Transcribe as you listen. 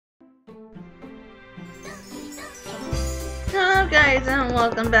guys, and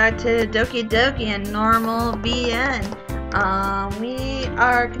welcome back to Doki Doki and Normal BN. We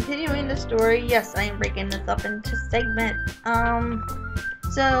are continuing the story. Yes, I am breaking this up into segments.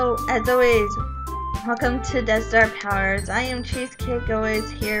 So as always, welcome to Death Star Powers. I am Cheesecake, always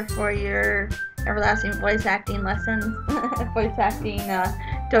here for your everlasting voice acting lessons. Voice acting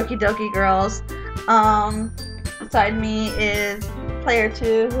Doki Doki girls. Beside me is player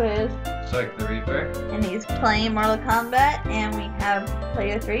 2, who is Psych the Reaper, and he's playing Mortal Kombat, and we have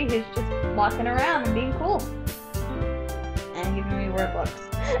player 3 who's just walking around and being cool and giving me word looks.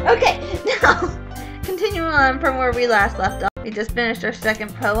 Okay, now continuing on from where we last left off, we just finished our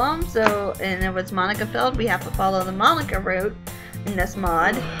second poem, and it was Monika filled. We have to follow the Monika route in this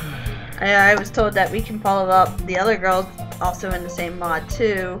mod. I was told that we can follow up the other girls also in the same mod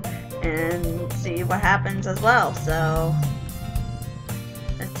too, and see what happens as well. So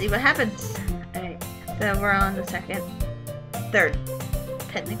let's see what happens. Alright, so we're on the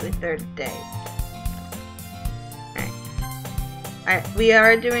technically third day. Alright, we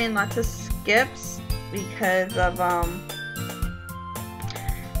are doing lots of skips because of,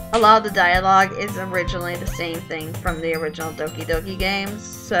 a lot of the dialogue is originally the same thing from the original Doki Doki games,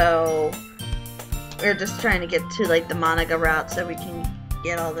 so we're just trying to get to, like, the Monika route so we can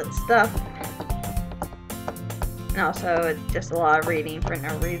get all that stuff. And also, it's just a lot of reading for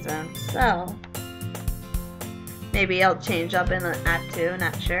no reason, so maybe I'll change up in Act 2,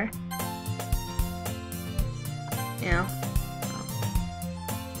 not sure. You know.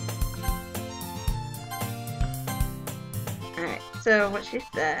 Alright, so what she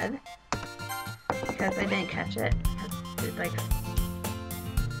said, because I didn't catch it, it's like,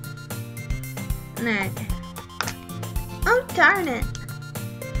 alright. Oh darn it!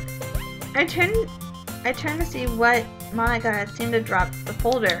 I turned to see what Monika had seemed to drop the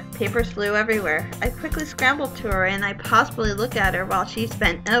folder. Papers flew everywhere. I quickly scrambled to her and I possibly looked at her while she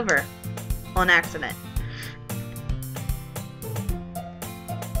bent over. On accident.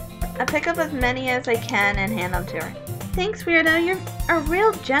 I pick up as many as I can and hand them to her. Thanks, weirdo. You're a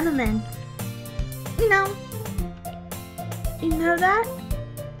real gentleman. You know that?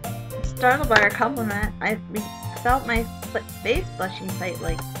 Startled by her compliment, I felt my face blushing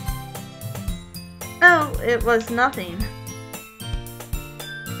slightly. Oh, it was nothing.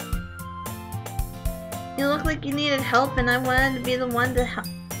 You look like you needed help and I wanted to be the one to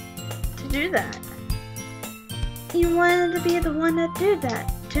do that. You wanted to be the one to do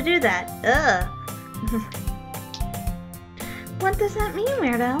that. Ugh. What does that mean,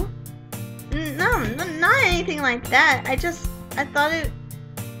 weirdo? No, not anything like that. I thought it'd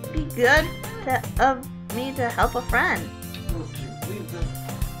be good of me to help a friend.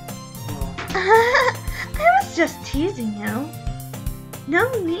 I was just teasing you. No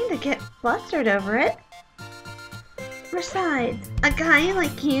need to get flustered over it. Besides, a guy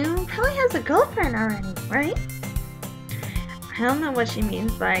like you probably has a girlfriend already, right? I don't know what she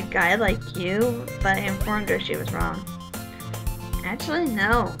means by a guy like you, but I informed her she was wrong. Actually,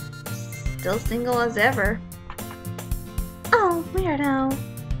 no. Still single as ever. Oh, weirdo.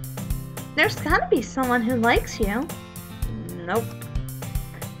 There's gotta be someone who likes you. Nope.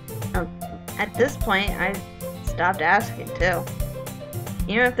 At this point, I stopped asking too.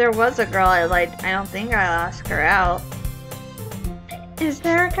 Even if there was a girl I liked, I don't think I'll ask her out. Is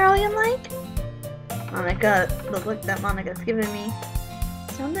there a girl you like? Monika, the look that Monika's giving me,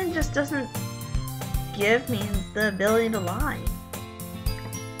 something just doesn't give me the ability to lie.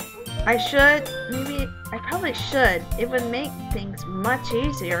 I probably should. It would make things much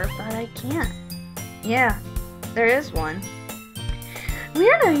easier, but I can't. Yeah, there is one.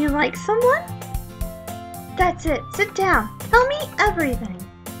 Weirdo, you like someone? That's it. Sit down. Tell me everything.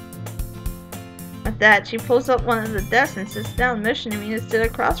 With that, she pulls up one of the desks and sits down, motioning me to sit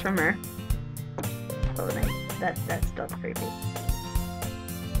across from her. Oh, that's still creepy.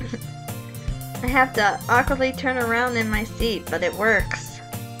 I have to awkwardly turn around in my seat, but it works.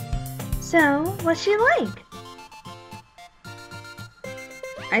 So, what's she like?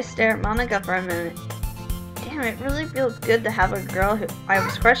 I stare at Monika for a minute. Damn, it really feels good to have a girl who I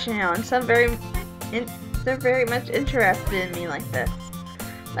was crushing on, so very much interested in me like this.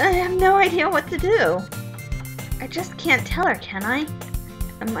 But I have no idea what to do. I just can't tell her, can I?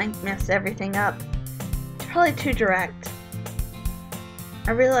 I might mess everything up. It's probably too direct.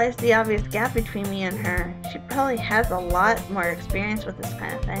 I realize the obvious gap between me and her. She probably has a lot more experience with this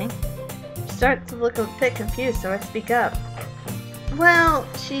kind of thing. She starts to look a bit confused, so I speak up. Well,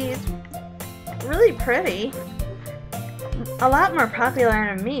 she's really pretty. A lot more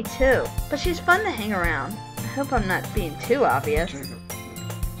popular than me, too. But she's fun to hang around. I hope I'm not being too obvious.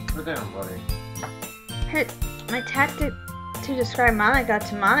 Put down, buddy. My tactic to describe Monika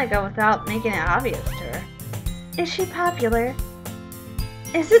to Monika without making it obvious to her. Is she popular?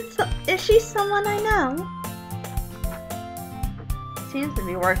 Is she someone I know? Seems to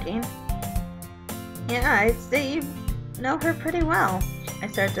be working. Yeah, I'd say you know her pretty well. I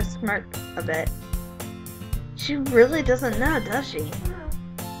started to smirk a bit. She really doesn't know, does she?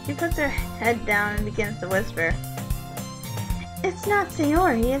 She puts her head down and begins to whisper. It's not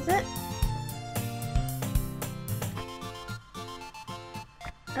Sayori, is it?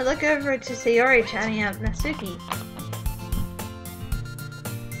 I look over to Sayori chatting up Natsuki.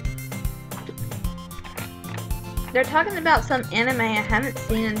 They're talking about some anime I haven't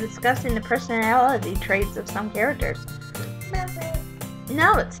seen and discussing the personality traits of some characters.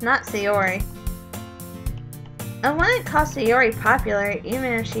 No, it's not Sayori. I wouldn't call Sayori popular,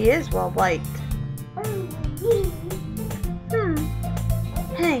 even if she is well liked.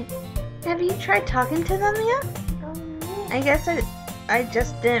 Hey, have you tried talking to them yet? I guess I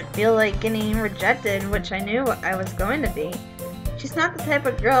just didn't feel like getting rejected, which I knew I was going to be. She's not the type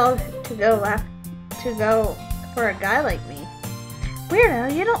of girl to go for a guy like me.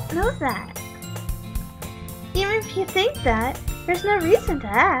 Weirdo, you don't know that. Even if you think that, there's no reason to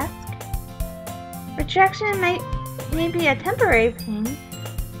ask. Rejection may be a temporary pain,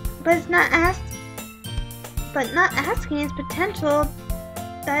 but not asking is potential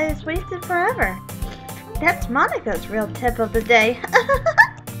that is wasted forever. That's Monika's real tip of the day.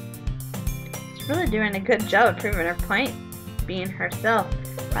 She's really doing a good job of proving her point, being herself,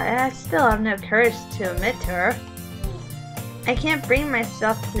 but I still have no courage to admit to her. I can't bring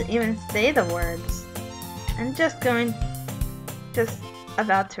myself to even say the words. I'm just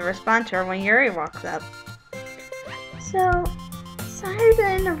about to respond to her when Yuri walks up. So, sorry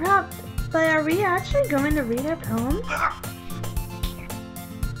to interrupt, but are we actually going to read our poems?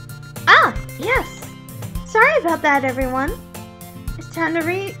 Ah, yes! Sorry about that, everyone. It's time to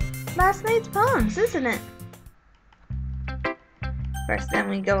read last night's poems, isn't it? First, then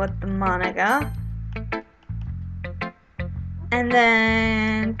we go with the Monika. And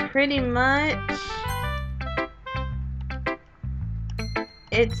then, pretty much,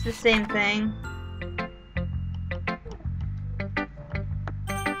 it's the same thing.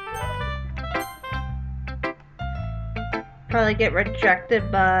 Probably get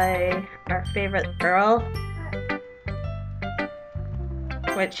rejected by our favorite girl,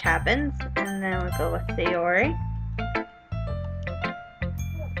 which happens, and then we'll go with Sayori.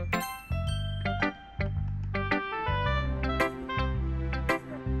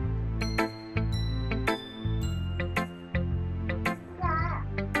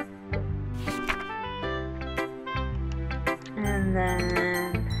 And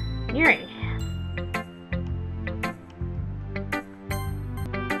then Yuri.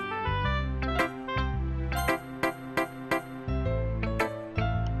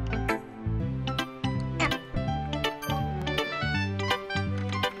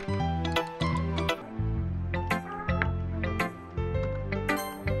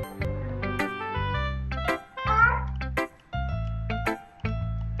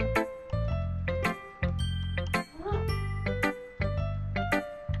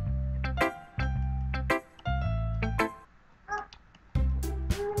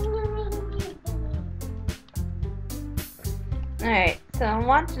 Alright, so I'm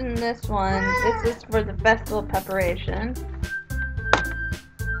watching this one. This is for the festival preparation.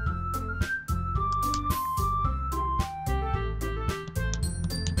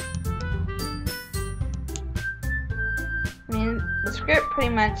 I mean, the script pretty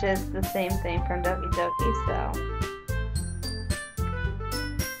much is the same thing from Doki Doki, so.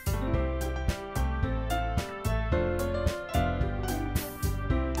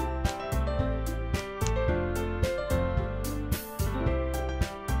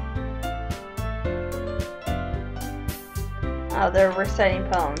 Oh, they're reciting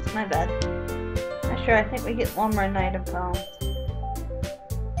poems. My bad. Not sure. I think we get one more night of poems.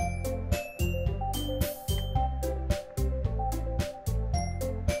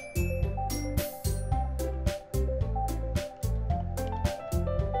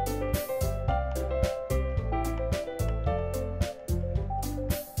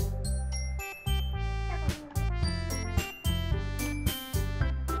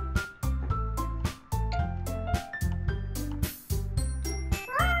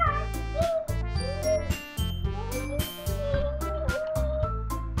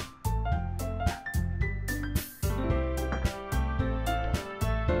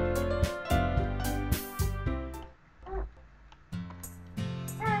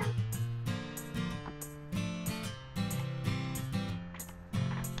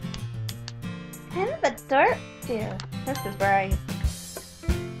 Better. Here. This is where I...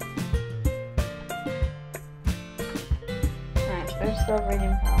 Alright, there's still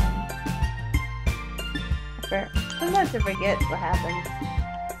reading problems. Sometimes I forget what happened.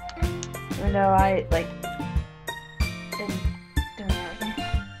 Even though I, like, didn't do anything.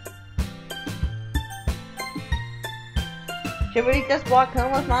 Should we just walk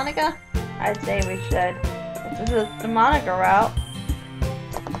home with Monika? I'd say we should. This is the Monika route.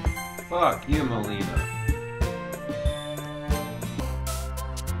 Fuck you, Melina.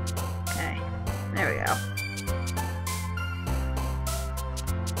 Okay, there we go.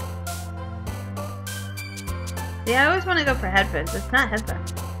 See, I always want to go for headphones. It's not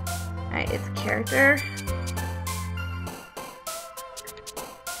headphones. Alright, it's character.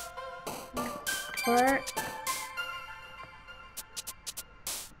 Port.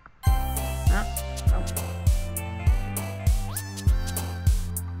 Oh.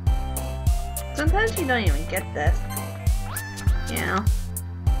 Sometimes you don't even get this. You know.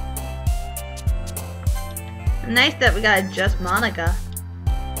 Nice that we got Just Monika.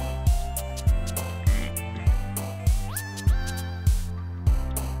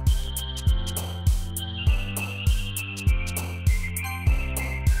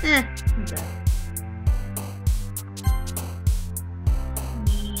 Okay.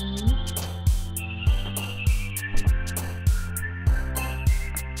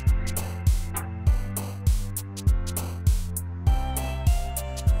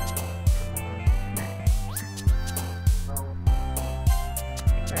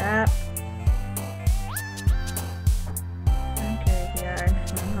 Crap. Graveyard. I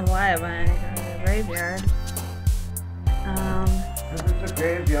don't know why I went to the graveyard. This is a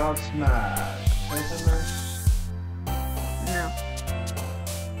graveyard smash, isn't it? No.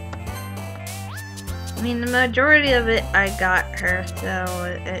 I mean, the majority of it I got her, so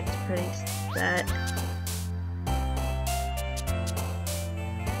it's pretty set.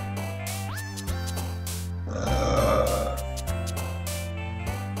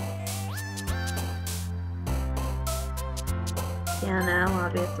 Piano,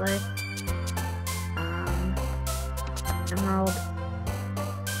 obviously. Emerald.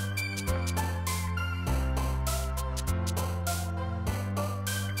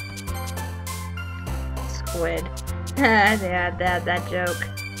 Squid. They had that joke.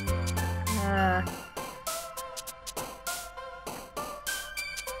 Yeah.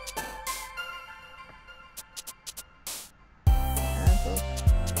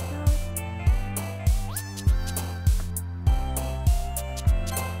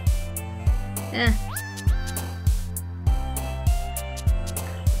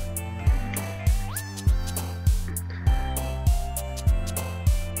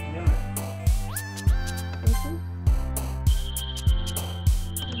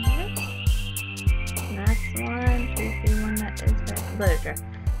 Next one, choose the one that is literature.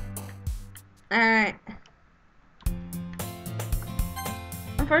 Alright.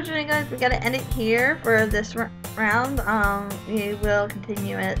 Unfortunately, guys, we gotta end it here for this round. We will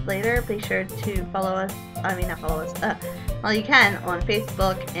continue it later. Be sure to follow us. I mean, not follow us. Well, you can on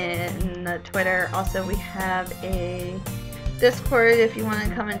Facebook and Twitter. Also, we have a Discord if you want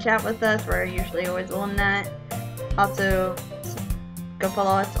to come and chat with us. We're usually always on that. Also, go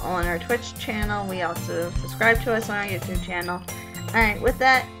follow us on our Twitch channel. We also subscribe to us on our YouTube channel. Alright, with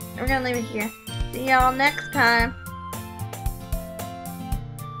that, we're gonna leave it here. See y'all next time.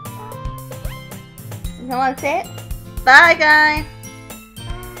 You want to say it? Bye, guys.